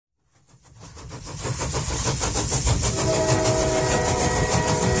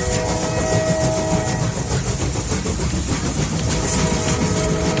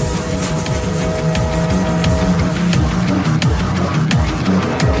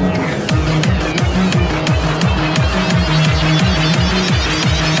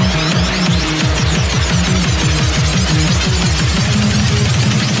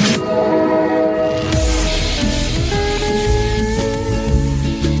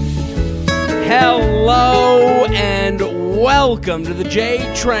Hello and welcome to the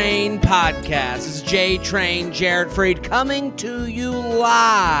J Train Podcast. This is J Train, Jared Freid, coming to you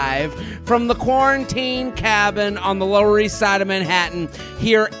live from the quarantine cabin on the Lower East Side of Manhattan,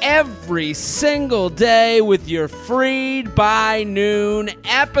 here every single day with your Freid by Noon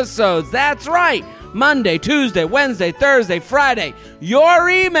episodes. That's right. Monday, Tuesday, Wednesday, Thursday, Friday, your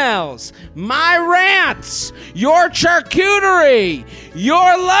emails, my rants, your charcuterie,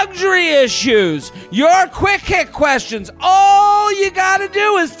 your luxury issues, your quick hit questions. All you gotta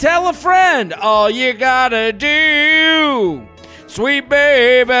do is tell a friend. All you gotta do, sweet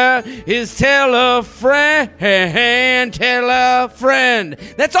baby, is tell a friend, tell a friend.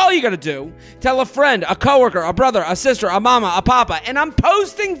 That's all you gotta do. Tell a friend, a coworker, a brother, a sister, a mama, a papa. And I'm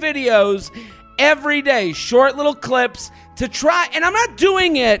posting videos every day, short little clips to try, and I'm not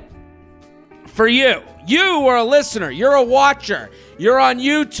doing it for you. You are a listener, you're a watcher, you're on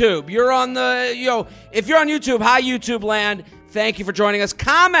YouTube, you're on the, if you're on YouTube, hi YouTube land, thank you for joining us.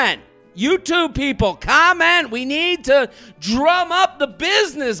 Comment, YouTube people, comment. We need to drum up the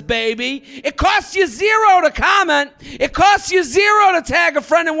business, baby. It costs you $0 to comment. It costs you $0 to tag a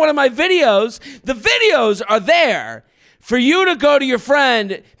friend in one of my videos. The videos are there for you to go to your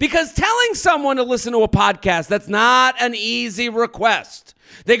friend, because telling someone to listen to a podcast, that's not an easy request.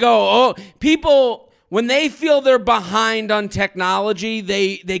 They go, people, when they feel they're behind on technology,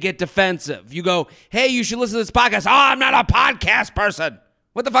 they get defensive. You go, hey, you should listen to this podcast. Oh, I'm not a podcast person.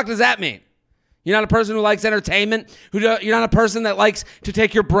 What the fuck does that mean? You're not a person who likes entertainment? You're not a person that likes to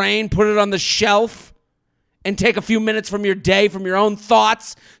take your brain, put it on the shelf, and take a few minutes from your day, from your own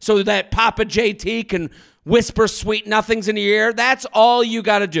thoughts, so that Papa JT can whisper sweet nothings in your ear? That's all you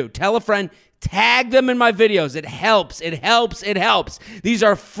got to do. Tell a friend, tag them in my videos. It helps. It helps. It helps. These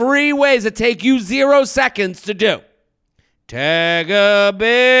are free ways that take you 0 seconds to do. Tag a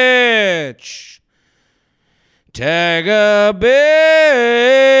bitch. Tag a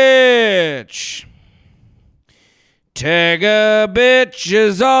bitch. Tag a bitch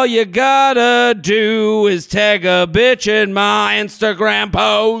is all you gotta do, is tag a bitch in my Instagram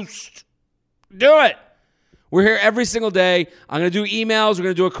post. Do it. We're here every single day. I'm going to do emails. We're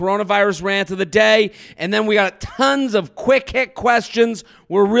going to do a coronavirus rant of the day. And then we got tons of quick hit questions.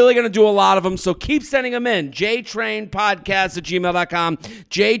 We're really going to do a lot of them. So keep sending them in. jtrainpodcast@gmail.com.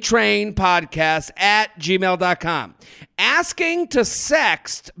 jtrainpodcast@gmail.com. Asking to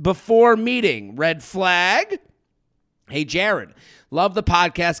sext before meeting. Red flag. Hey, Jared. Love the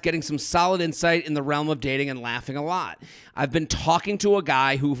podcast, getting some solid insight in the realm of dating and laughing a lot. I've been talking to a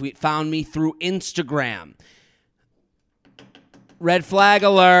guy who found me through Instagram. Red flag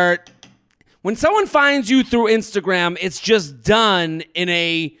alert. When someone finds you through Instagram, it's just done in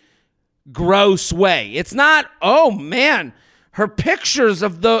a gross way. It's not, oh man, her pictures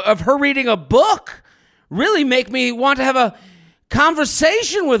of her reading a book really make me want to have a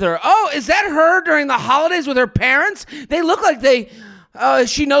conversation with her. Oh, is that her during the holidays with her parents? They look like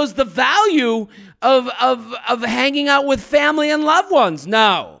she knows the value of hanging out with family and loved ones.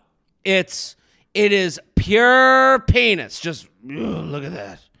 No, it is pure penis. Just look at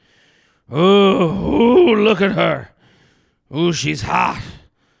that. Oh, look at her. Oh, she's hot.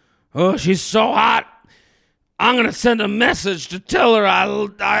 Oh, she's so hot. I'm going to send a message to tell her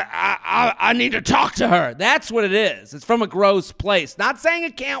I need to talk to her. That's what it is. It's from a gross place. Not saying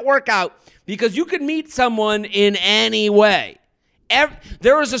it can't work out, because you can meet someone in any way.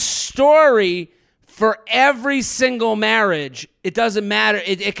 There is a story for every single marriage. It doesn't matter.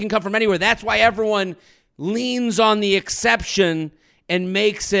 It can come from anywhere. That's why everyone leans on the exception and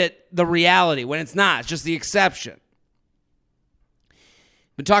makes it the reality when it's not. It's just the exception.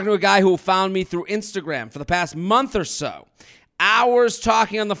 Been talking to a guy who found me through Instagram for the past month or so. Hours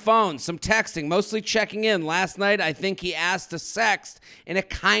talking on the phone, some texting, mostly checking in. Last night, I think he asked to sext, and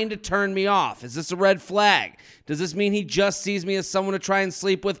it kind of turned me off. Is this a red flag? Does this mean he just sees me as someone to try and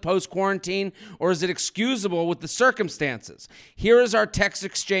sleep with post-quarantine, or is it excusable with the circumstances? Here is our text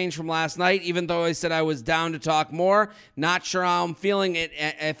exchange from last night, even though I said I was down to talk more. Not sure how I'm feeling it,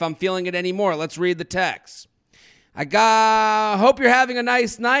 if I'm feeling it anymore. Let's read the text. Hope you're having a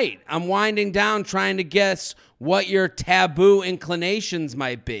nice night. I'm winding down trying to guess what your taboo inclinations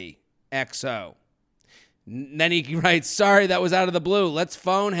might be. XO. Then he writes, sorry, that was out of the blue. Let's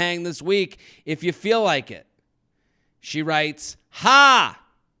phone hang this week if you feel like it. She writes, ha!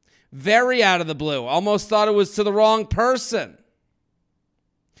 Very out of the blue. Almost thought it was to the wrong person.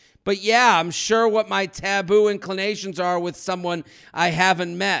 But yeah, I'm sure what my taboo inclinations are with someone I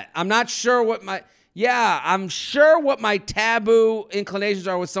haven't met. I'm sure what my taboo inclinations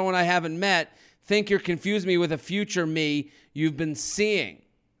are with someone I haven't met. Think you're confusing me with a future me you've been seeing.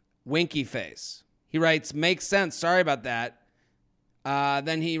 winky face. He writes, makes sense. Sorry about that.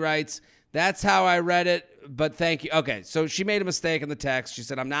 Then he writes, that's how I read it, but thank you. Okay, so she made a mistake in the text. She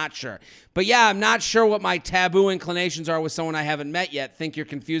said, I'm not sure. But yeah, I'm not sure what my taboo inclinations are with someone I haven't met yet. Think you're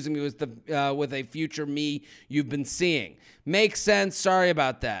confusing me with a future me you've been seeing. Makes sense. Sorry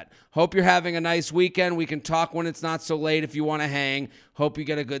about that. Hope you're having a nice weekend. We can talk when it's not so late if you want to hang. Hope you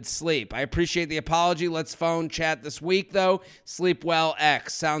get a good sleep. I appreciate the apology. Let's phone chat this week, though. Sleep well,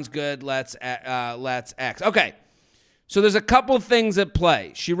 X. Sounds good. Let's X. Okay. So there's a couple of things at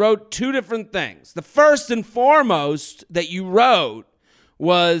play. She wrote two different things. The first and foremost that you wrote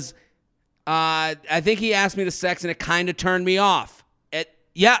was, I think he asked me to sex and it kind of turned me off.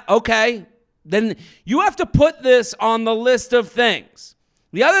 Yeah, okay. Then you have to put this on the list of things.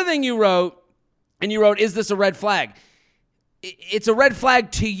 The other thing you wrote, is this a red flag? It's a red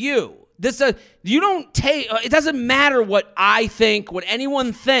flag to you. It doesn't matter what I think, what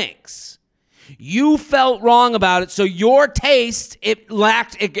anyone thinks. You felt wrong about it, so your taste, it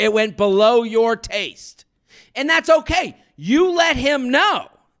went below your taste. And that's okay. You let him know.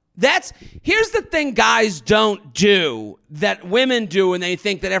 Here's the thing guys don't do that women do and they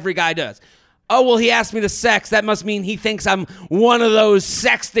think that every guy does. Oh, well, he asked me to sex. That must mean he thinks I'm one of those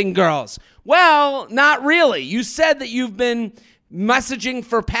sexting girls. Well, not really. You said that you've been messaging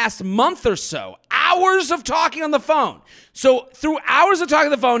for past month or so. Hours of talking on the phone. So through hours of talking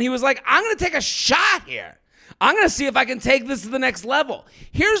on the phone, he was like, I'm going to take a shot here. I'm going to see if I can take this to the next level.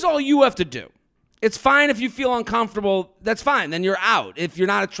 Here's all you have to do. It's fine if you feel uncomfortable. That's fine. Then you're out. If you're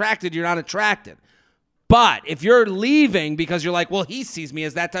not attracted, you're not attracted. But if you're leaving because you're like, well, he sees me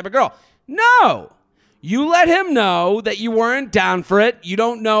as that type of girl. No. You let him know that you weren't down for it. You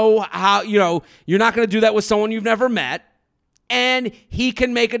don't know how, you're not going to do that with someone you've never met. And he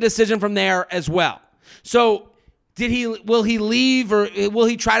can make a decision from there as well. So will he leave or will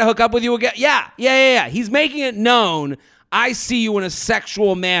he try to hook up with you again? Yeah. He's making it known. I see you in a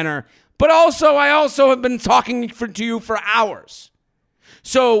sexual manner, but I also have been talking to you for hours.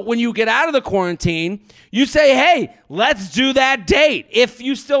 So when you get out of the quarantine, you say, hey, let's do that date if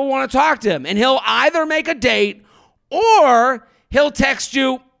you still want to talk to him. And he'll either make a date or he'll text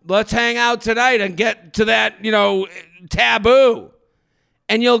you, let's hang out tonight and get to that, taboo.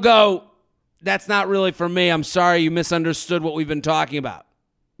 And you'll go, that's not really for me. I'm sorry you misunderstood what we've been talking about.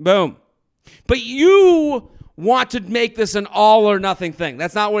 Boom. But you want to make this an all or nothing thing.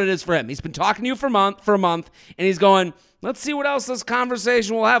 That's not what it is for him. He's been talking to you for a month, and he's going, let's see what else this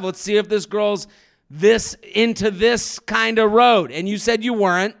conversation will have. Let's see if this girl's into this kind of road. And you said you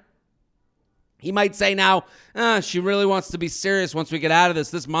weren't. He might say now, she really wants to be serious once we get out of this.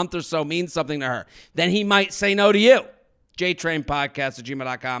 This month or so means something to her. Then he might say no to you.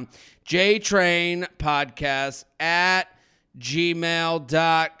 JTrainPodcast@gmail.com.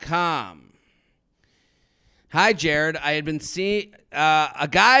 JTrainPodcast@gmail.com. Hi, Jared. I had been seeing a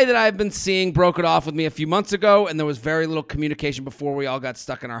guy that I've been seeing broke it off with me a few months ago, and there was very little communication before we all got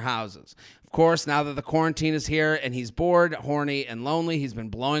stuck in our houses. Of course, now that the quarantine is here and he's bored, horny, and lonely, he's been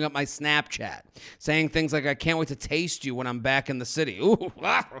blowing up my Snapchat, saying things like, I can't wait to taste you when I'm back in the city. Ooh,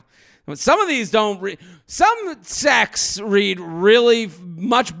 wow. Some of these don't some sex read really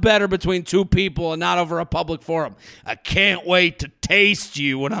much better between two people and not over a public forum. I can't wait to taste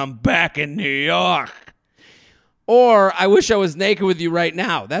you when I'm back in New York. Or, I wish I was naked with you right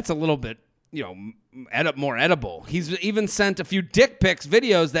now. That's a little bit, more edible. He's even sent a few dick pics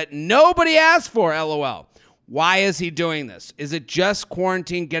videos that nobody asked for, LOL. Why is he doing this? Is it just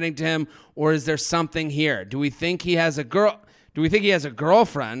quarantine getting to him, or is there something here? Do we think he has a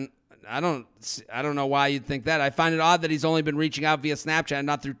girlfriend? I don't know why you'd think that. I find it odd that he's only been reaching out via Snapchat and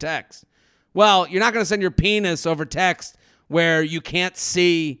not through text. Well, you're not going to send your penis over text where you can't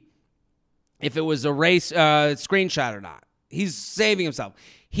see if it was a screenshot or not. He's saving himself.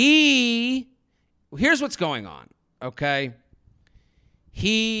 Here's what's going on, okay?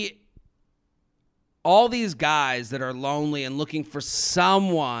 All these guys that are lonely and looking for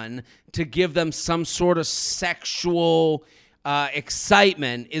someone to give them some sort of sexual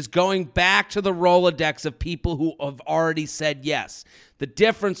excitement is going back to the Rolodex of people who have already said yes. The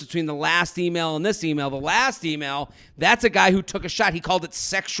difference between the last email and this email, the last email, that's a guy who took a shot. He called it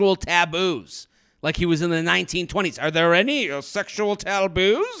sexual taboos, like he was in the 1920s. Are there any sexual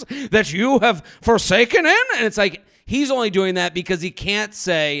taboos that you have forsaken in? And it's like, he's only doing that because he can't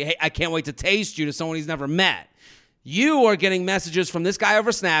say, hey, I can't wait to taste you to someone he's never met. You are getting messages from this guy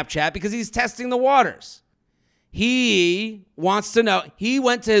over Snapchat because he's testing the waters. He wants to know. He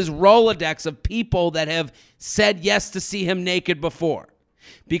went to his Rolodex of people that have said yes to see him naked before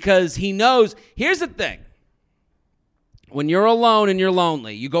because he knows. Here's the thing. When you're alone and you're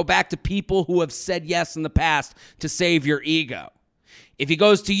lonely, you go back to people who have said yes in the past to save your ego. If he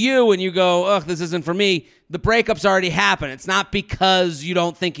goes to you and you go, ugh, this isn't for me, the breakup's already happened. It's not because you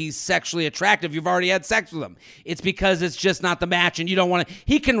don't think he's sexually attractive. You've already had sex with him. It's because it's just not the match and you don't want to.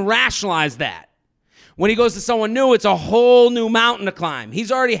 He can rationalize that. When he goes to someone new, it's a whole new mountain to climb.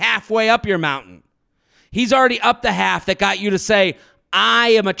 He's already halfway up your mountain. He's already up the half that got you to say, I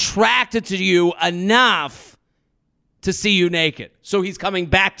am attracted to you enough to see you naked. So he's coming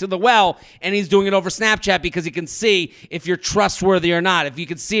back to the well, and he's doing it over Snapchat because he can see if you're trustworthy or not, if you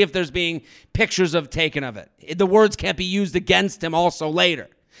can see if there's being pictures of taken of it. The words can't be used against him also later.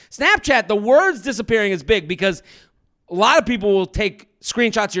 Snapchat, the words disappearing is big because a lot of people will take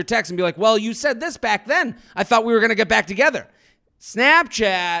screenshots of your text and be like, well, you said this back then. I thought we were going to get back together.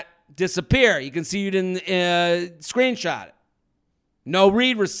 Snapchat, disappear. You can see you didn't screenshot it. No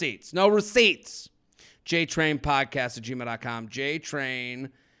read receipts. No receipts. JTrainPodcast@gmail.com.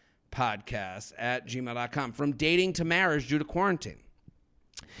 JTrainPodcast@gmail.com. From dating to marriage due to quarantine.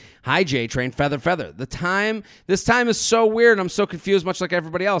 Hi, J-Train, feather. This time is so weird. I'm so confused, much like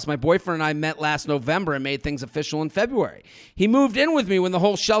everybody else. My boyfriend and I met last November and made things official in February. He moved in with me when the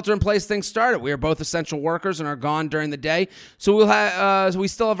whole shelter-in-place thing started. We are both essential workers and are gone during the day, so we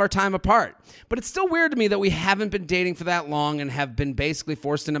still have our time apart. But it's still weird to me that we haven't been dating for that long and have been basically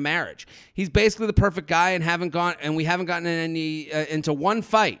forced into marriage. He's basically the perfect guy and we haven't gotten into one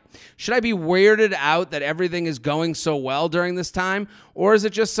fight. Should I be weirded out that everything is going so well during this time, or is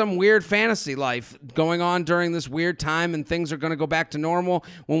it just some weird fantasy life going on during this weird time and things are going to go back to normal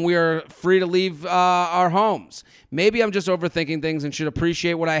when we are free to leave our homes? Maybe I'm just overthinking things and should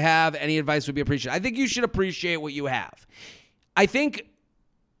appreciate what I have. Any advice would be appreciated. I think you should appreciate what you have. I think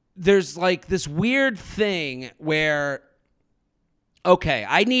there's like this weird thing where, okay,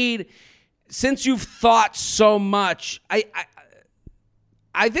 since you've thought so much, I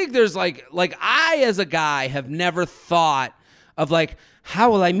think there's like I as a guy have never thought of like,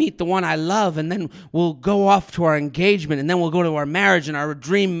 how will I meet the one I love? And then we'll go off to our engagement and then we'll go to our marriage and our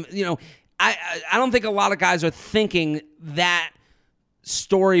dream. I don't think a lot of guys are thinking that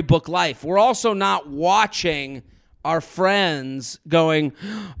storybook life. We're also not watching our friends going,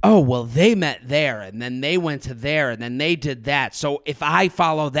 oh, well, they met there and then they went to there and then they did that. So if I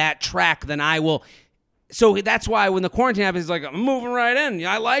follow that track, then I will. So that's why when the quarantine happens, he's like, I'm moving right in.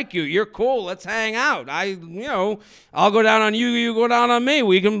 I like you. You're cool. Let's hang out. I'll go down on you. You go down on me.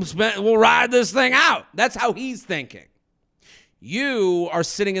 We'll ride this thing out. That's how he's thinking. You are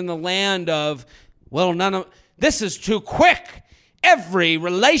sitting in the land of, well, this is too quick. Every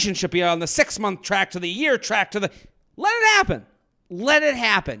relationship you're on the 6-month track to the year track to let it happen. Let it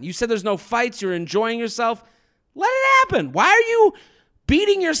happen. You said there's no fights. You're enjoying yourself. Let it happen. Why are you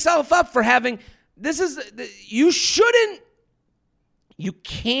beating yourself up for having... you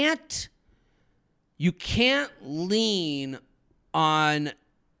can't lean on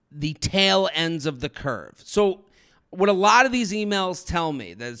the tail ends of the curve. So what a lot of these emails tell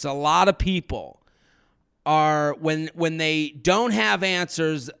me, there's a lot of people are, when they don't have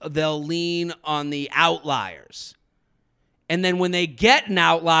answers, they'll lean on the outliers. And then when they get an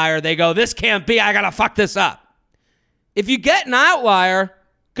outlier, they go, this can't be, I gotta fuck this up. If you get an outlier,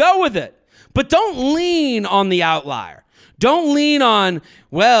 go with it. But don't lean on the outlier. Don't lean on,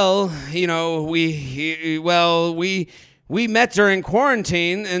 we met during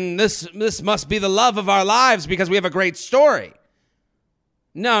quarantine and this must be the love of our lives because we have a great story.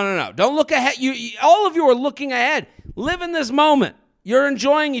 No. Don't look ahead. All of you are looking ahead. Live in this moment. You're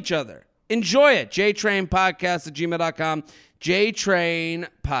enjoying each other. Enjoy it. JTrainPodcast@gmail.com.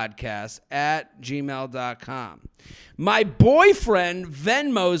 JTrainPodcast@gmail.com. My boyfriend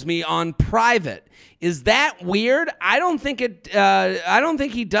Venmos me on private. Is that weird? I don't think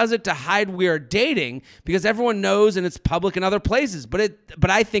he does it to hide we are dating because everyone knows and it's public in other places. But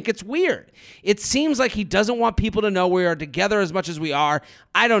I think it's weird. It seems like he doesn't want people to know we are together as much as we are.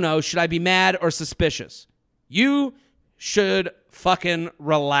 I don't know. Should I be mad or suspicious? You should fucking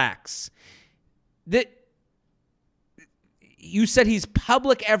relax. You said he's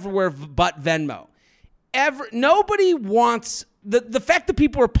public everywhere but Venmo. Nobody wants... The fact that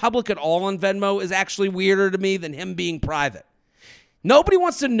people are public at all on Venmo is actually weirder to me than him being private. Nobody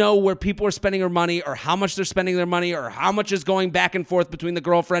wants to know where people are spending their money or how much they're spending their money or how much is going back and forth between the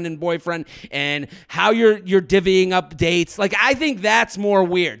girlfriend and boyfriend and how you're divvying up dates. Like, I think that's more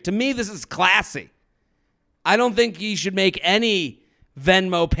weird. To me, this is classy. I don't think you should make any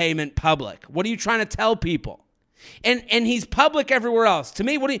Venmo payment public. What are you trying to tell people? And he's public everywhere else. To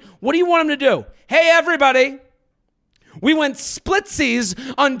me, what do you want him to do? Hey, everybody, we went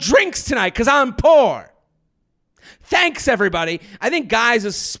splitsies on drinks tonight because I'm poor. thanks, everybody. I think guys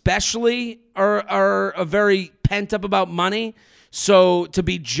especially are very pent up about money. So to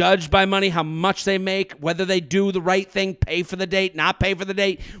be judged by money, how much they make, whether they do the right thing, pay for the date, not pay for the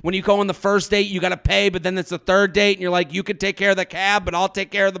date. When you go on the first date, you got to pay, but then it's the third date, and you're like, you could take care of the cab, but I'll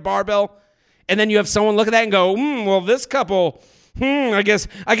take care of the bar bill. And then you have someone look at that and go, well, this couple, I guess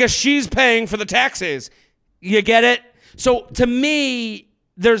she's paying for the taxis. You get it? So to me,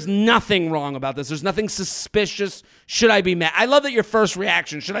 there's nothing wrong about this. There's nothing suspicious. Should I be mad? I love that your first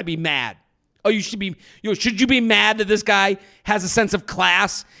reaction, should I be mad? Oh, should you be mad that this guy has a sense of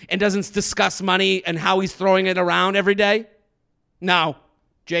class and doesn't discuss money and how he's throwing it around every day? No.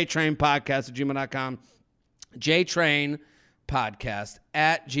 JTrainPodcast@gmail.com.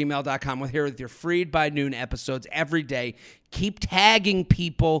 JTrainPodcast@gmail.com. We're here with your Freid by Noon episodes every day. Keep tagging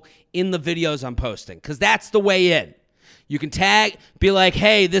people in the videos I'm posting because that's the way in. You can tag, be like,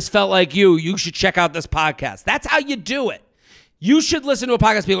 hey, this felt like you. You should check out this podcast. That's how you do it. You should listen to a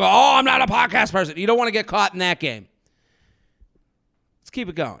podcast. People go, oh, I'm not a podcast person. You don't want to get caught in that game. Let's keep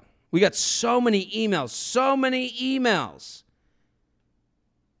it going. We got so many emails.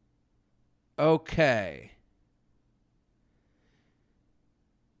 Okay,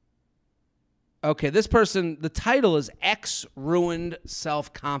 this person, the title is Ex Ruined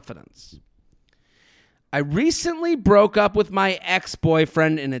Self-Confidence. I recently broke up with my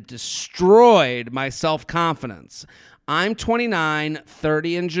ex-boyfriend and it destroyed my self-confidence. I'm 29,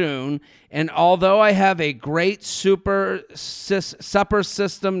 30 in June, and although I have a great supper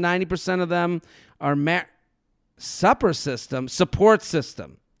system, 90% of them are support system.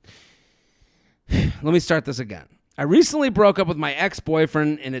 Let me start this again. I recently broke up with my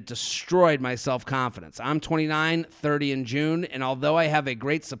ex-boyfriend, and it destroyed my self-confidence. I'm 29, 30 in June, and although I have a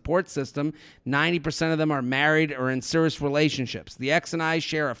great support system, 90% of them are married or in serious relationships. The ex and I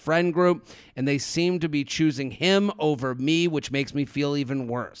share a friend group, and they seem to be choosing him over me, which makes me feel even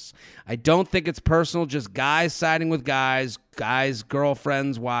worse. I don't think it's personal, just guys siding with guys,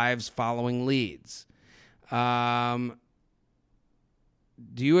 girlfriends, wives, following leads.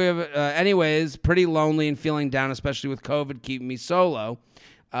 Do you have, anyways, pretty lonely and feeling down, especially with COVID keeping me solo,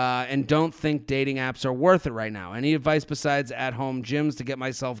 and don't think dating apps are worth it right now. Any advice besides at-home gyms to get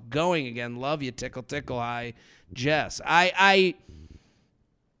myself going again? Love you, tickle, tickle. Hi, Jess. I'll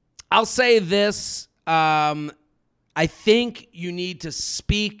say this. I think you need to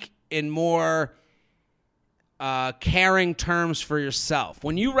speak in more caring terms for yourself.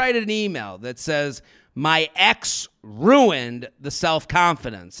 When you write an email that says, my ex ruined the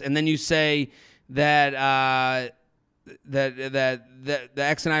self-confidence, and then you say that that the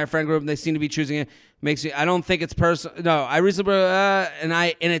ex and I are a friend group and they seem to be choosing it, makes me, I don't think it's personal. No, I recently and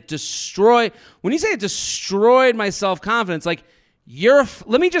it destroyed. When you say it destroyed my self-confidence, like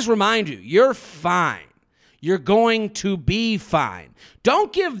let me just remind you, you're fine. You're going to be fine.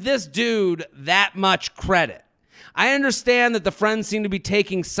 Don't give this dude that much credit. I understand that the friends seem to be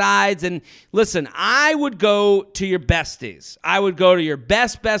taking sides. And listen, I would go to your besties. I would go to your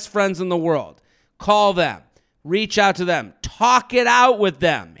best friends in the world. Call them. Reach out to them. Talk it out with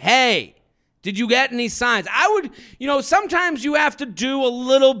them. Hey, did you get any signs? Sometimes you have to do a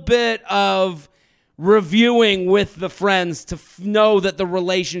little bit of reviewing with the friends to know that the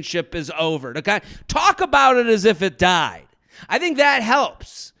relationship is over. Talk about it as if it died. I think that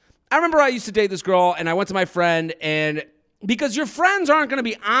helps. I remember I used to date this girl, and I went to my friend, and because your friends aren't going to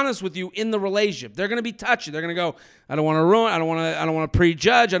be honest with you in the relationship, they're going to be touchy. They're going to go, I don't want to ruin, I don't want to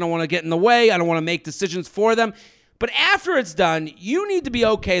prejudge, I don't want to get in the way, I don't want to make decisions for them. But after it's done, you need to be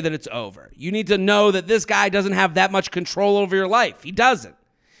okay that it's over. You need to know that this guy doesn't have that much control over your life. He doesn't.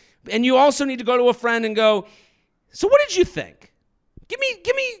 And you also need to go to a friend and go, so what did you think? Give me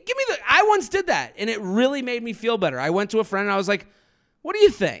I once did that, and it really made me feel better. I went to a friend, and I was like, what do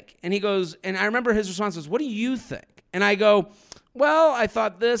you think? And he goes, and I remember his response was, what do you think? And I go, well, I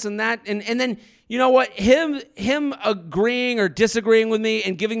thought this and that. And then, you know what? Him agreeing or disagreeing with me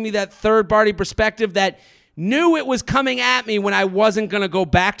and giving me that third-party perspective that knew it was coming at me when I wasn't going to go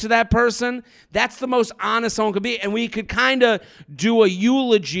back to that person, that's the most honest someone could be. And we could kind of do a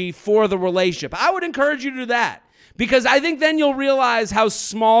eulogy for the relationship. I would encourage you to do that. Because I think then you'll realize how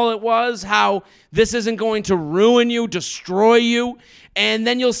small it was, how this isn't going to ruin you, destroy you. And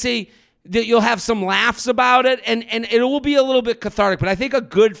then you'll see that you'll have some laughs about it, and it will be a little bit cathartic. But I think a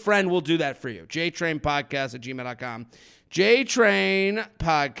good friend will do that for you. JTrainPodcast@gmail.com.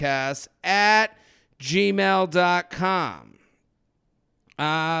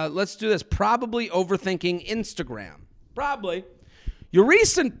 JTrainPodcast@gmail.com. Let's do this. Probably overthinking Instagram. Probably. Your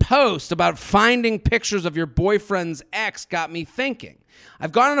recent post about finding pictures of your boyfriend's ex got me thinking.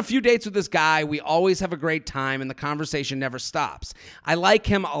 I've gone on a few dates with this guy. We always have a great time, and the conversation never stops. I like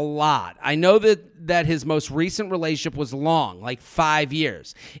him a lot. I know that his most recent relationship was long, like 5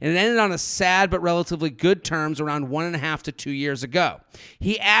 years, and it ended on a sad but relatively good terms around 1.5 to 2 years ago.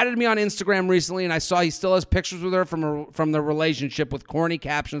 He added me on Instagram recently, and I saw he still has pictures with her from the relationship with corny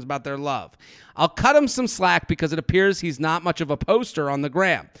captions about their love. I'll cut him some slack because it appears he's not much of a poster on the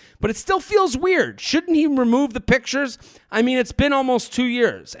gram, but it still feels weird. Shouldn't he remove the pictures? I mean, it's been almost 2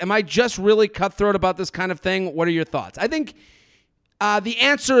 years. Am I just really cutthroat about this kind of thing? What are your thoughts? I think the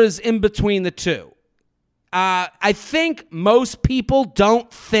answer is in between the two. I think most people don't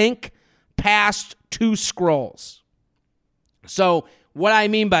think past 2 scrolls. So what I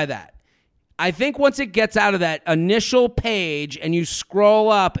mean by that, I think once it gets out of that initial page and you scroll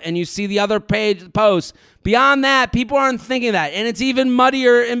up and you see the other page posts, beyond that, people aren't thinking that. And it's even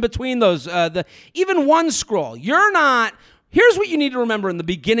muddier in between those. Even one scroll. Here's what you need to remember in the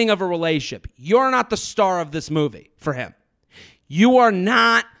beginning of a relationship. You're not the star of this movie for him. You are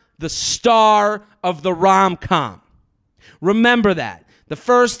not the star of the rom-com. Remember that. The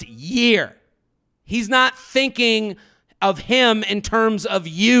first year, he's not thinking of him in terms of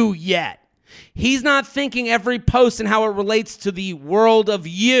you yet. He's not thinking every post and how it relates to the world of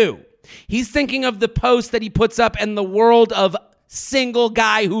you. He's thinking of the post that he puts up and the world of single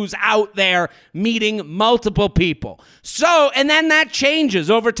guy who's out there meeting multiple people. So, and then that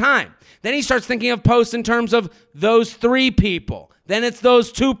changes over time. Then he starts thinking of posts in terms of those 3 people. Then it's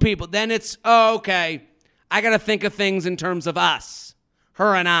those 2 people. Then it's, oh, okay, I got to think of things in terms of us,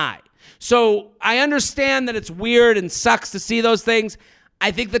 her and I. So I understand that it's weird and sucks to see those things. I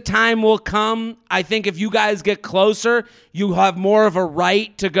think the time will come. I think if you guys get closer, you have more of a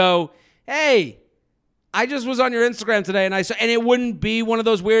right to go, hey, I just was on your Instagram today and it wouldn't be one of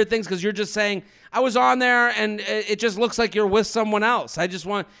those weird things because you're just saying, I was on there and it just looks like you're with someone else. I just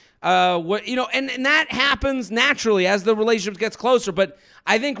want, and that happens naturally as the relationship gets closer. But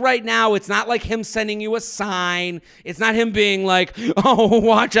I think right now it's not like him sending you a sign. It's not him being like, oh,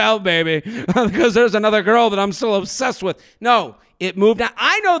 watch out, baby, because there's another girl that I'm still obsessed with. No, it moved on.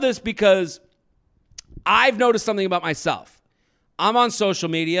 I know this because I've noticed something about myself. I'm on social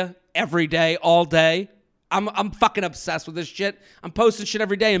media every day, all day. I'm fucking obsessed with this shit. I'm posting shit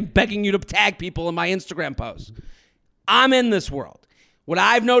every day and begging you to tag people in my Instagram posts. I'm in this world. What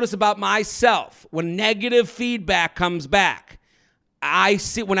I've noticed about myself, when negative feedback comes back,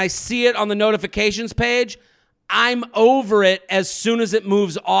 when I see it on the notifications page, I'm over it as soon as it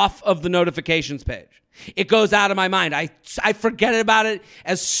moves off of the notifications page. It goes out of my mind. I forget about it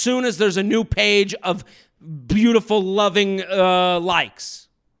as soon as there's a new page of beautiful, loving likes.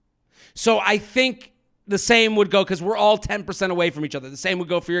 So I think the same would go, because we're all 10% away from each other. The same would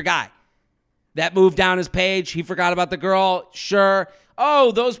go for your guy. That moved down his page. He forgot about the girl. Sure.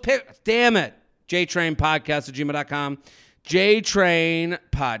 Oh, those pics. Damn it. JTrainPodcast@gmail.com.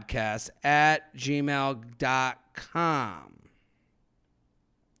 JTrainPodcast@gmail.com.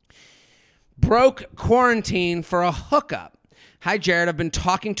 Broke quarantine for a hookup. Hi, Jared. I've been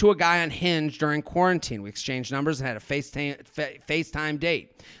talking to a guy on Hinge during quarantine. We exchanged numbers and had a FaceTime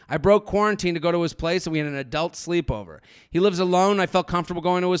date. I broke quarantine to go to his place, and we had an adult sleepover. He lives alone. I felt comfortable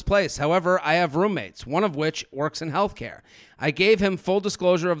going to his place. However, I have roommates, one of which works in healthcare. I gave him full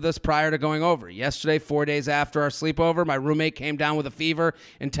disclosure of this prior to going over. Yesterday, 4 days after our sleepover, my roommate came down with a fever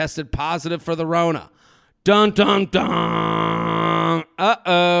and tested positive for the Rona. Dun, dun, dun.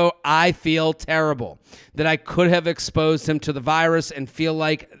 Uh-oh. I feel terrible that I could have exposed him to the virus and feel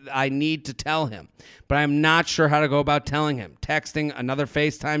like I need to tell him. But I'm not sure how to go about telling him. Texting, another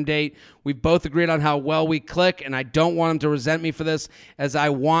FaceTime date. We've both agreed on how well we click, and I don't want him to resent me for this, as I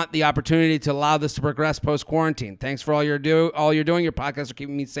want the opportunity to allow this to progress post-quarantine. Thanks for all you're doing. Your podcasts are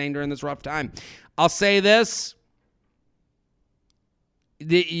keeping me sane during this rough time. I'll say this.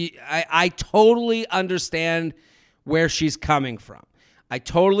 I totally understand where she's coming from.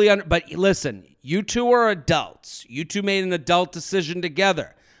 But listen, you two are adults. You two made an adult decision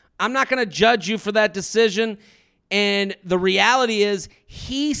together. I'm not going to judge you for that decision. And the reality is,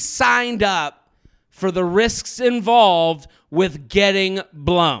 he signed up for the risks involved with getting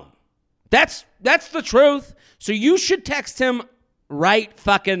blown. That's the truth. So you should text him right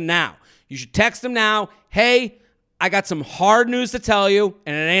fucking now. You should text him now. Hey, I got some hard news to tell you,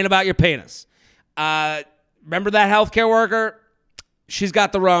 and it ain't about your penis. Remember that healthcare worker? She's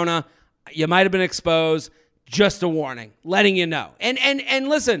got the Rona. You might have been exposed. Just a warning, letting you know. And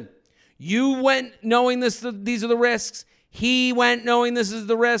listen, you went knowing these are the risks. He went knowing this is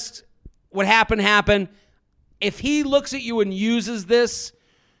the risks. What happened. If he looks at you and uses this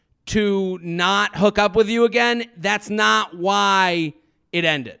to not hook up with you again, that's not why it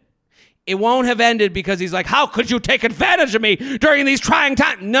ended. It won't have ended because he's like, how could you take advantage of me during these trying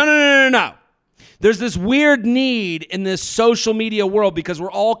times? No. There's this weird need in this social media world because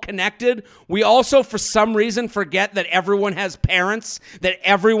we're all connected. We also, for some reason, forget that everyone has parents, that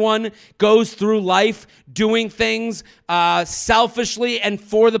everyone goes through life doing things selfishly and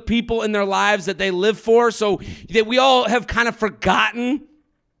for the people in their lives that they live for. So that we all have kind of forgotten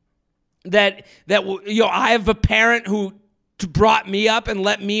that I have a parent who brought me up and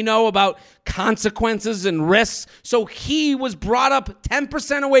let me know about consequences and risks. So he was brought up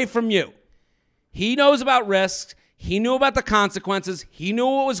 10% away from you. He knows about risks. He knew about the consequences. He knew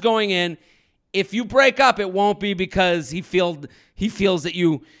what was going in. If you break up, it won't be because he feels that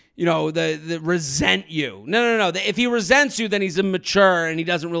you resent you. No. If he resents you, then he's immature and he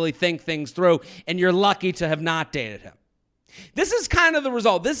doesn't really think things through, and you're lucky to have not dated him. This is kind of the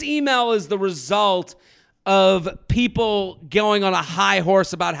result. This email is the result of people going on a high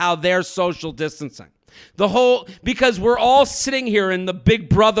horse about how they're social distancing. Because we're all sitting here in the Big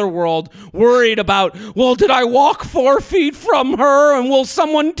Brother world worried about, well, did I walk 4 feet from her and will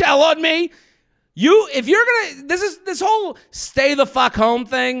someone tell on me? This whole stay the fuck home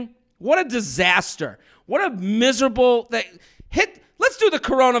thing, what a disaster. What a miserable thing. Let's do the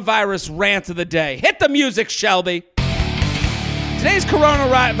coronavirus rant of the day. Hit the music, Shelby. Today's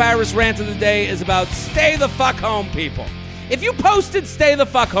coronavirus rant of the day is about stay the fuck home, people. If you posted stay the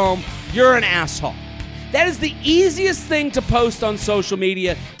fuck home, you're an asshole. That is the easiest thing to post on social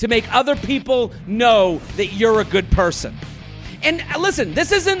media to make other people know that you're a good person. And listen,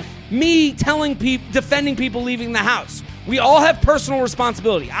 this isn't me defending people leaving the house. We all have personal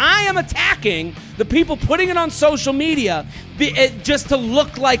responsibility. I am attacking the people putting it on social media just to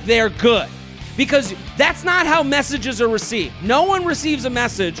look like they're good. Because that's not how messages are received. No one receives a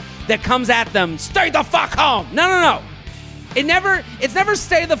message that comes at them, stay the fuck home. No. It's never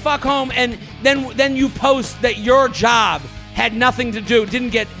stay the fuck home and then you post that your job had nothing to do,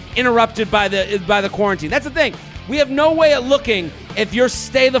 didn't get interrupted by the quarantine. That's the thing. We have no way of looking if your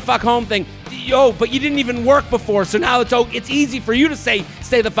stay the fuck home thing, but you didn't even work before, so now it's easy for you to say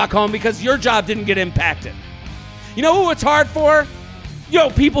stay the fuck home because your job didn't get impacted. You know who it's hard for?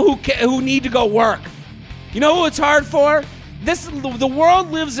 People who need to go work. You know who it's hard for? The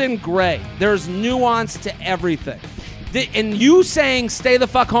world lives in gray. There's nuance to everything. And you saying stay the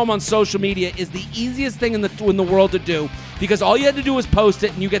fuck home on social media is the easiest thing in the world to do because all you had to do was post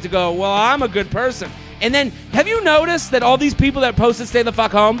it and you get to go, well, I'm a good person. And then have you noticed that all these people that posted stay the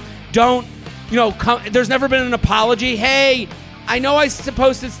fuck home don't, there's never been an apology. Hey, I know I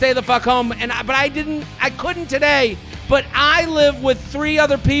posted stay the fuck home, but I couldn't today. But I live with 3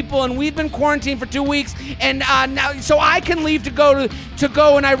 other people, and we've been quarantined for 2 weeks, and now so I can leave to go,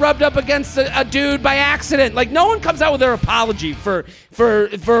 and I rubbed up against a dude by accident. Like, no one comes out with their apology for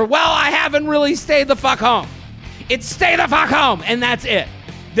well, I haven't really stayed the fuck home. It's stay the fuck home, and that's it.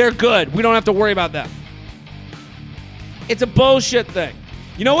 They're good. We don't have to worry about them. It's a bullshit thing.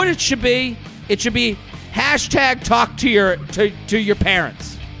 You know what it should be? It should be hashtag talk to your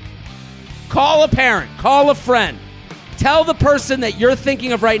parents. Call a parent. Call a friend. Tell the person that you're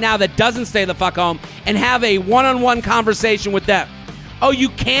thinking of right now that doesn't stay the fuck home and have a one-on-one conversation with them. Oh, you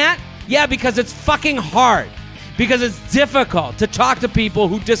can't? Yeah, because it's fucking hard. Because it's difficult to talk to people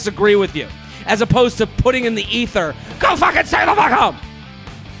who disagree with you as opposed to putting in the ether, go fucking stay the fuck home.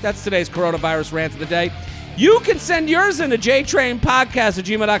 That's today's coronavirus rant of the day. You can send yours in to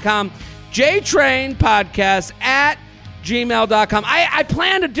jtrainpodcast@gmail.com. jtrainpodcast@gmail.com. I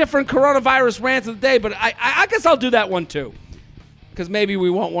planned a different coronavirus rant of the day, but I guess I'll do that one too. Because maybe we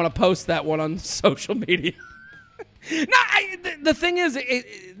won't want to post that one on social media. The thing is,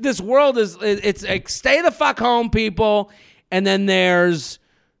 this world it's like stay the fuck home people, and then there's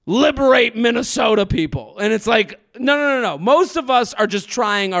liberate Minnesota people. And it's like, no. Most of us are just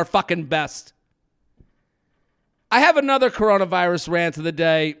trying our fucking best. I have another coronavirus rant of the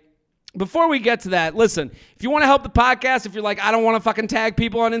day. Before we get to that, listen, if you want to help the podcast, if you're like, I don't want to fucking tag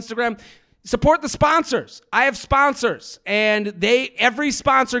people on Instagram, support the sponsors. I have sponsors, and every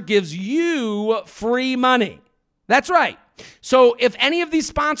sponsor gives you free money. That's right. So if any of these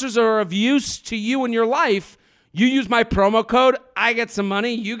sponsors are of use to you in your life, you use my promo code, I get some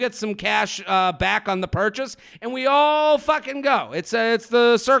money, you get some cash back on the purchase, and we all fucking go. It's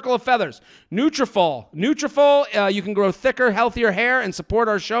the circle of feathers. Nutrafol, you can grow thicker, healthier hair and support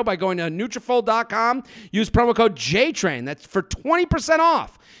our show by going to Nutrafol.com. Use promo code JTRAIN. That's for 20%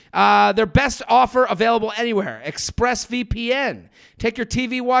 off. Their best offer available anywhere. ExpressVPN. Take your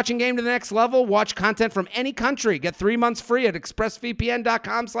TV watching game to the next level. Watch content from any country. Get 3 months free at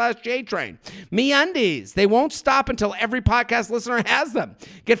expressvpn.com/JTrain. MeUndies. They won't stop until every podcast listener listener has them.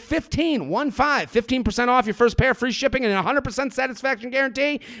 Get 15% off your first pair, free shipping, and a 100% satisfaction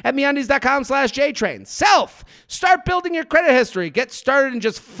guarantee at MeUndies.com/JTrain. Self. Start building your credit history. Get started in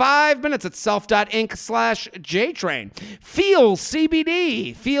just 5 minutes at self.inc/JTrain. Feels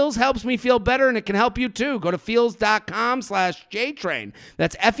CBD. Feels helps me feel better, and it can help you too. Go to feels.com/JTrain.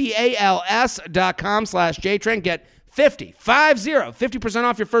 That's FEALS.com/JTrain. Get 50%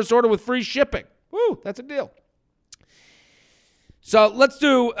 off your first order with free shipping. Woo, that's a deal. So let's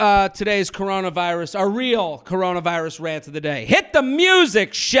do today's coronavirus, our real coronavirus rant of the day. Hit the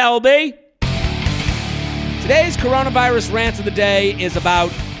music, Shelby. Today's coronavirus rant of the day is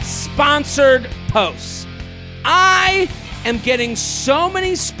about sponsored posts. I am getting so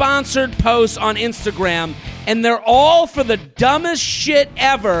many sponsored posts on Instagram, and they're all for the dumbest shit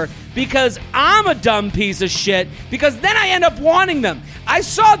ever because I'm a dumb piece of shit, because then I end up wanting them. I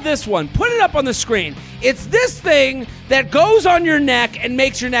saw this one. Put it up on the screen. It's this thing that goes on your neck and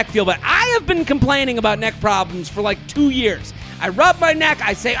makes your neck feel better. I have been complaining about neck problems for like 2 years. I rub my neck.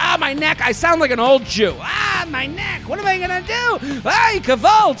 I say, my neck. I sound like an old Jew. My neck. What am I going to do?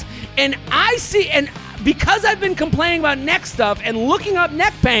 Kavalt. And I see, and because I've been complaining about neck stuff and looking up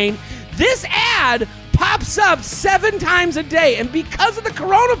neck pain, this ad pops up 7 times a day. And because of the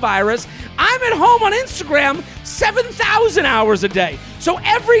coronavirus, I'm at home on Instagram 7,000 hours a day. So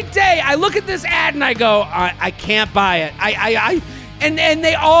every day I look at this ad and I go, I can't buy it. And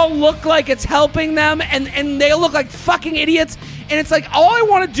they all look like it's helping them, and they look like fucking idiots. And it's like, all I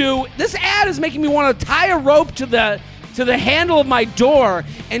want to do, this ad is making me want to tie a rope to the handle of my door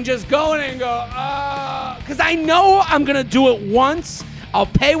and just go in and go, because I know I'm going to do it once. I'll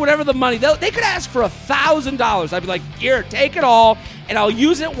pay whatever the money. They could ask for $1,000. I'd be like, here, take it all, and I'll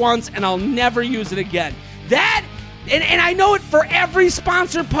use it once, and I'll never use it again. That, and I know it for every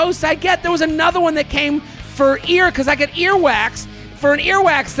sponsored post I get. There was another one that came for because I get earwax, for an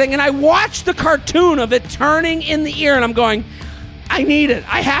earwax thing, and I watched the cartoon of it turning in the ear, and I'm going, I need it.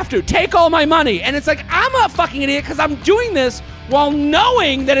 I have to. Take all my money. And it's like, I'm a fucking idiot because I'm doing this while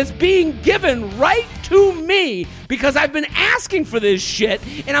knowing that it's being given right to me because I've been asking for this shit,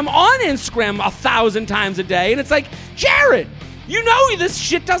 and I'm on Instagram 1,000 times a day, and it's like, Jared, you know this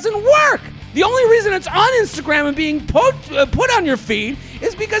shit doesn't work. The only reason it's on Instagram and being put on your feed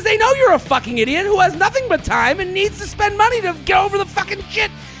is because they know you're a fucking idiot who has nothing but time and needs to spend money to get over the fucking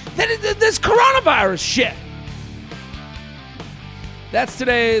shit that is this coronavirus shit. That's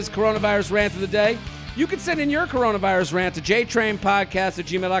today's coronavirus rant of the day. You can send in your coronavirus rant to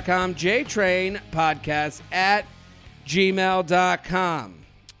jtrainpodcast@gmail.com, jtrainpodcast@gmail.com.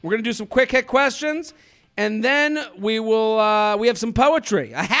 We're going to do some quick hit questions, and then we have some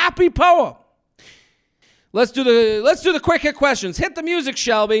poetry, a happy poem. Let's do the quick hit questions. Hit the music,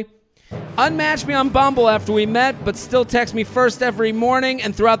 Shelby. Unmatch me on Bumble after we met, but still text me first every morning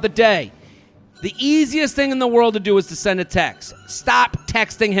and throughout the day. The easiest thing in the world to do is to send a text. Stop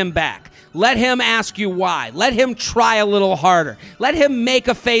texting him back. Let him ask you why. Let him try a little harder. Let him make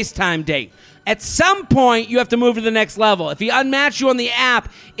a FaceTime date. At some point, you have to move to the next level. If he unmatched you on the app,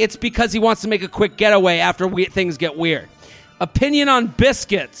 it's because he wants to make a quick getaway after things get weird. Opinion on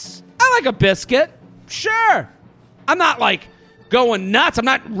biscuits. I like a biscuit. Sure. I'm not like going nuts. I'm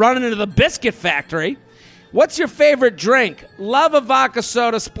not running into the biscuit factory. What's your favorite drink? Love a vodka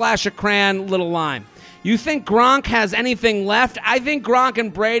soda, splash of cran, little lime. You think Gronk has anything left? I think Gronk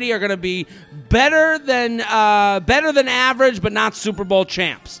and Brady are going to be better than average, but not Super Bowl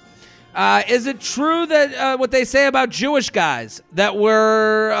champs. Is it true that what they say about Jewish guys, that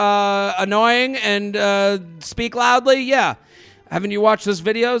we're annoying and speak loudly? Yeah. Haven't you watched those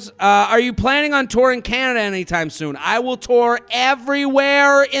videos? Are you planning on touring Canada anytime soon? I will tour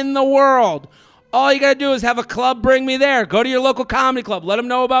everywhere in the world. All you got to do is have a club bring me there. Go to your local comedy club. Let them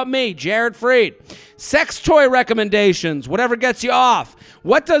know about me, Jared Freid. Sex toy recommendations, whatever gets you off.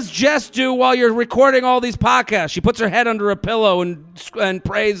 What does Jess do while you're recording all these podcasts? She puts her head under a pillow and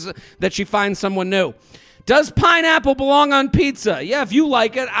prays that she finds someone new. Does pineapple belong on pizza? Yeah, if you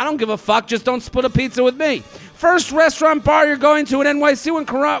like it, I don't give a fuck. Just don't split a pizza with me. First restaurant bar you're going to in NYC when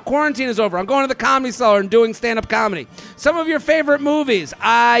quarantine is over. I'm going to the Comedy Cellar and doing stand-up comedy. Some of your favorite movies.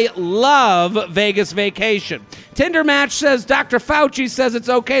 I love Vegas Vacation. Tinder Match says Dr. Fauci says it's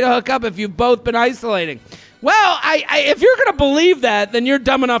okay to hook up if you've both been isolating. Well, if you're going to believe that, then you're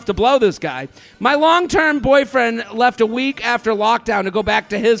dumb enough to blow this guy. My long-term boyfriend left a week after lockdown to go back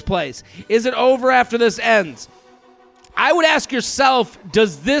to his place. Is it over after this ends? I would ask yourself,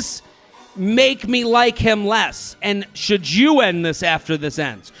 does this make me like him less? And should you end this after this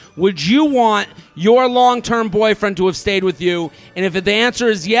ends? Would you want your long-term boyfriend to have stayed with you? And if the answer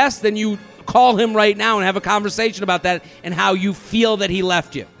is yes, then you call him right now and have a conversation about that and how you feel that he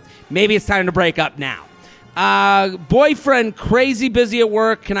left you. Maybe it's time to break up now. Boyfriend crazy busy at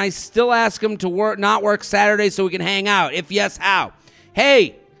work. Can I still ask him to not work Saturday so we can hang out? If yes, how?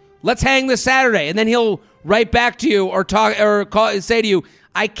 Hey, let's hang this Saturday. And then he'll write back to you or say to you,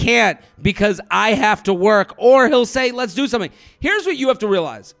 I can't because I have to work. Or he'll say, let's do something. Here's what you have to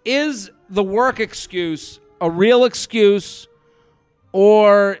realize. Is the work excuse a real excuse,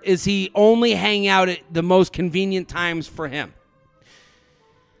 or is he only hanging out at the most convenient times for him?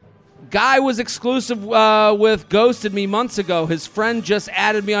 Guy was exclusive with ghosted me months ago. His friend just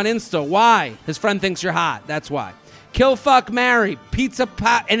added me on Insta. Why? His friend thinks you're hot. That's why. Kill, fuck, marry, pizza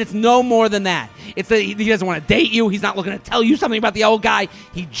pot, and it's no more than that. It's that he doesn't want to date you. He's not looking to tell you something about the old guy.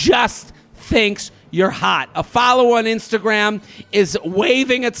 He just thinks you're hot. A follow on Instagram is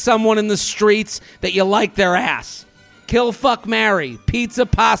waving at someone in the streets that you like their ass. Kill, fuck, marry, pizza,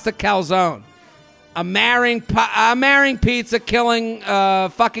 pasta, calzone. I'm marrying pizza, killing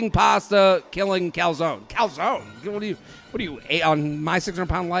fucking pasta, killing calzone. Calzone? What are you on My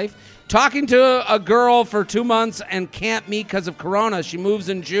 600-Pound Life? Talking to a girl for 2 months and can't meet because of Corona. She moves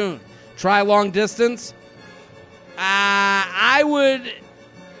in June. Try long distance? I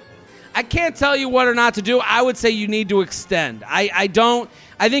can't tell you what or not to do. I would say you need to extend. I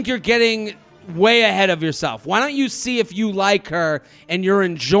think you're getting way ahead of yourself. Why don't you see if you like her and you're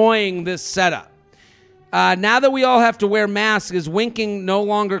enjoying this setup? Now that we all have to wear masks, is winking no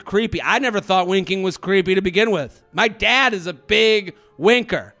longer creepy? I never thought winking was creepy to begin with. My dad is a big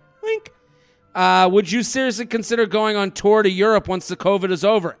winker. Wink. Would you seriously consider going on tour to Europe once the COVID is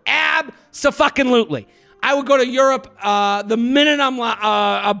over? Abso-fucking-lutely. I would go to Europe the minute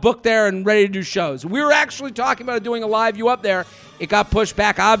I'm booked there and ready to do shows. We were actually talking about doing a live you up there. It got pushed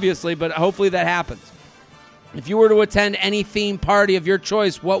back, obviously, but hopefully that happens. If you were to attend any theme party of your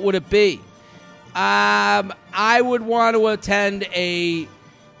choice, what would it be? I would want to attend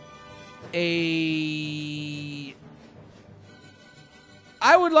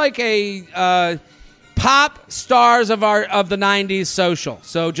I would like a pop stars of the 90s social.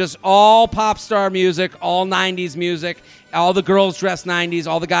 So just all pop star music, all 90s music, all the girls dress 90s,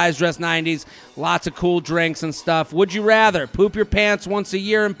 all the guys dress 90s, lots of cool drinks and stuff. Would you rather poop your pants once a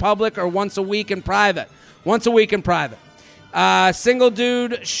year in public or once a week in private? Once a week in private. Single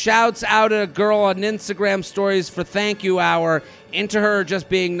dude shouts out at a girl on Instagram stories for thank you hour, into her just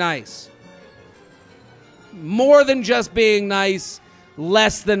being nice. More than just being nice,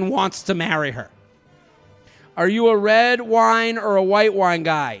 less than wants to marry her. Are you a red wine or a white wine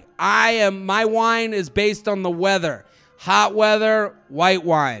guy? My wine is based on the weather. Hot weather, white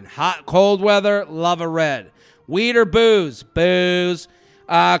wine. Cold weather, love a red. Weed or booze? Booze.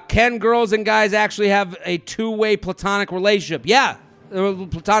 Can girls and guys actually have a two-way platonic relationship? Yeah,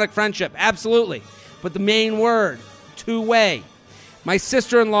 platonic friendship, absolutely. But the main word, two-way. My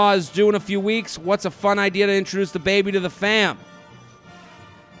sister-in-law is due in a few weeks. What's a fun idea to introduce the baby to the fam?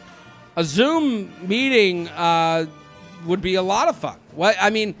 A Zoom meeting would be a lot of fun. I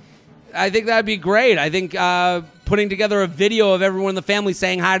think that'd be great. I think putting together a video of everyone in the family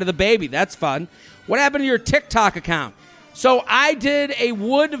saying hi to the baby, that's fun. What happened to your TikTok account? So I did a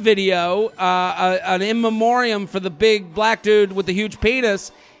wood video, an in memoriam for the big black dude with the huge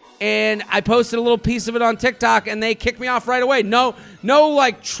penis, and I posted a little piece of it on TikTok, and they kicked me off right away. No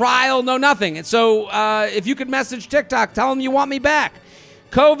trial, no nothing. And so if you could message TikTok, tell them you want me back.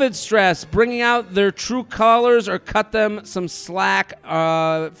 COVID stress, bringing out their true colors or cut them some slack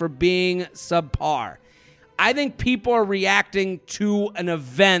for being subpar. I think people are reacting to an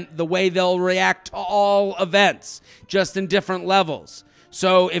event the way they'll react to all events, just in different levels.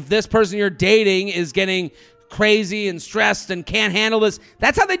 So if this person you're dating is getting crazy and stressed and can't handle this,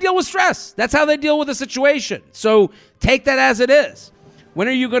 that's how they deal with stress. That's how they deal with a situation. So take that as it is. When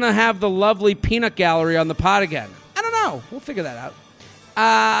are you going to have the lovely peanut gallery on the pod again? I don't know. We'll figure that out.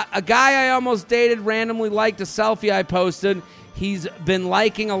 A guy I almost dated randomly liked a selfie I posted. He's been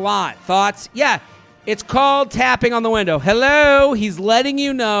liking a lot. Thoughts? Yeah. It's called tapping on the window. Hello. He's letting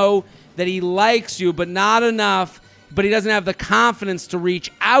you know that he likes you, but not enough. But he doesn't have the confidence to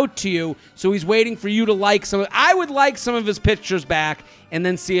reach out to you, so he's waiting for you to like some. I would like some of his pictures back and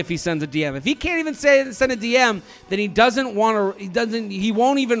then see if he sends a DM. If he can't even send a DM, then he doesn't want to. He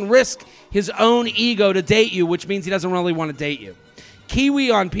won't even risk his own ego to date you, which means he doesn't really want to date you.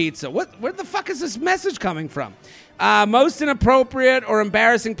 Kiwi on pizza. Where the fuck is this message coming from? Most inappropriate or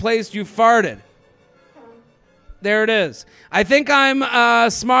embarrassing place you farted. There it is. I think I'm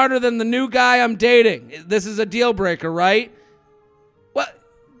smarter than the new guy I'm dating. This is a deal breaker, right? What?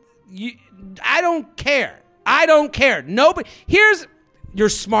 I don't care. I don't care. Nobody. you're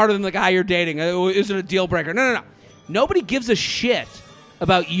smarter than the guy you're dating. Is it a deal breaker? No. Nobody gives a shit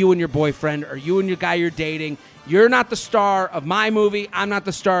about you and your boyfriend or you and your guy you're dating. You're not the star of my movie. I'm not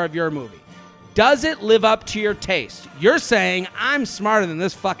the star of your movie. Does it live up to your taste? You're saying, I'm smarter than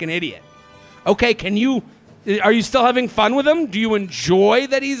this fucking idiot. Okay, are you still having fun with him? Do you enjoy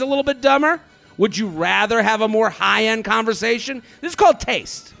that he's a little bit dumber? Would you rather have a more high-end conversation? This is called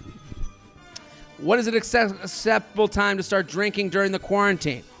taste. What is an acceptable time to start drinking during the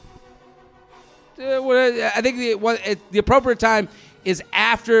quarantine? I think the appropriate time is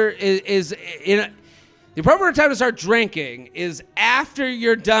the appropriate time to start drinking is after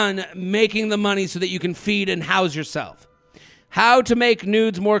you're done making the money so that you can feed and house yourself. How to make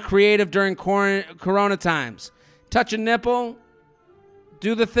nudes more creative during corona times. Touch a nipple.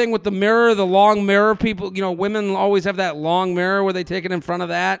 Do the thing with the mirror, the long mirror. People, women always have that long mirror where they take it in front of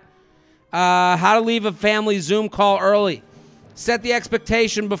that. How to leave a family Zoom call early. Set the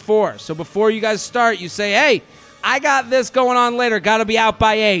expectation before. So before you guys start, you say, hey, I got this going on later. Got to be out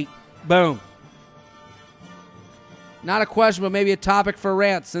by 8. Boom. Not a question, but maybe a topic for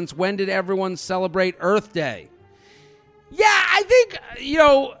rant. Since when did everyone celebrate Earth Day? Yeah, I think,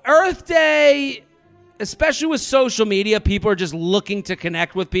 Earth Day, especially with social media, people are just looking to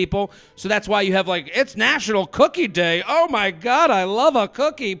connect with people. So that's why you have, it's National Cookie Day. Oh, my God, I love a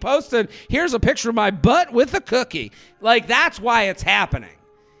cookie. Posted, here's a picture of my butt with a cookie. That's why it's happening.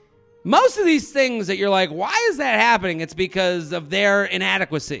 Most of these things that you're like, why is that happening? It's because of their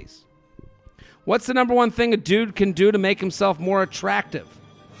inadequacies. What's the number one thing a dude can do to make himself more attractive?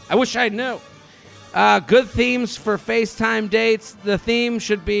 I wish I knew. Good themes for FaceTime dates. The theme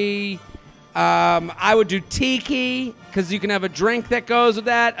should be, I would do tiki, because you can have a drink that goes with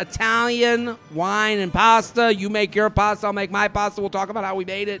that. Italian, wine, and pasta. You make your pasta, I'll make my pasta. We'll talk about how we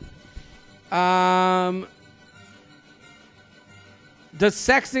made it. Does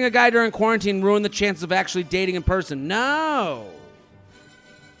sexting a guy during quarantine ruin the chances of actually dating in person? No.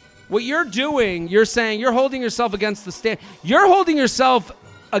 What you're doing, you're saying you're holding yourself against the stand. You're holding yourself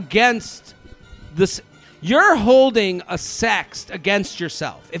against this. You're holding a sext against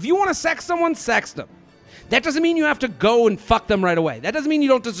yourself. If you want to sext someone, sext them. That doesn't mean you have to go and fuck them right away. That doesn't mean you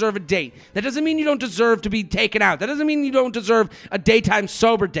don't deserve a date. That doesn't mean you don't deserve to be taken out. That doesn't mean you don't deserve a daytime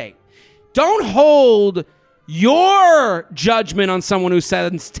sober date. Don't hold your judgment on someone who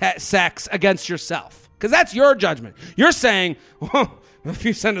sends sex against yourself, because that's your judgment. You're saying, well, if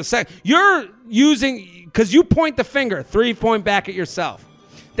you send a sex, you're using, because you point the finger, 3 point back at yourself.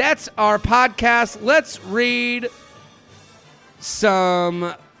 That's our podcast. Let's read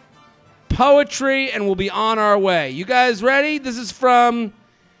some poetry and we'll be on our way. You guys ready? This is from,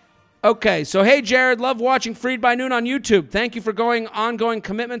 okay, so hey Jared, love watching Freid by Noon on YouTube. Thank you for ongoing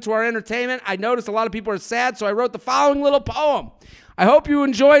commitment to our entertainment. I noticed a lot of people are sad, so I wrote the following little poem. I hope you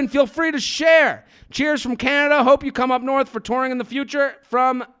enjoy and feel free to share. Cheers from Canada. Hope you come up north for touring in the future.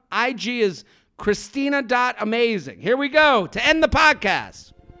 From IG is Christina.amazing. Here we go to end the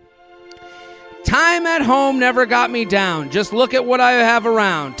podcast. Time at home never got me down. Just look at what I have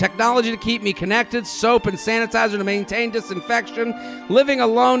around. Technology to keep me connected, soap and sanitizer to maintain disinfection. Living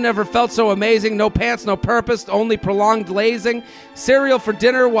alone never felt so amazing. No pants, no purpose, only prolonged lazing. Cereal for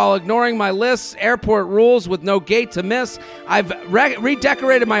dinner while ignoring my lists. Airport rules with no gate to miss. I've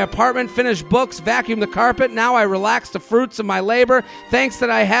redecorated my apartment, finished books, vacuumed the carpet. Now I relax the fruits of my labor. Thanks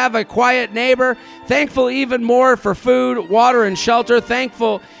that I have a quiet neighbor. Thankful even more for food, water, and shelter.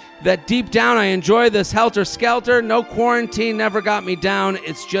 Thankful that deep down I enjoy this helter-skelter. No quarantine never got me down.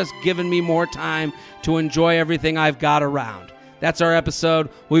 It's just given me more time to enjoy everything I've got around. That's our episode.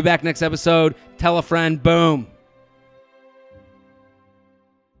 We'll be back next episode. Tell a friend. Boom.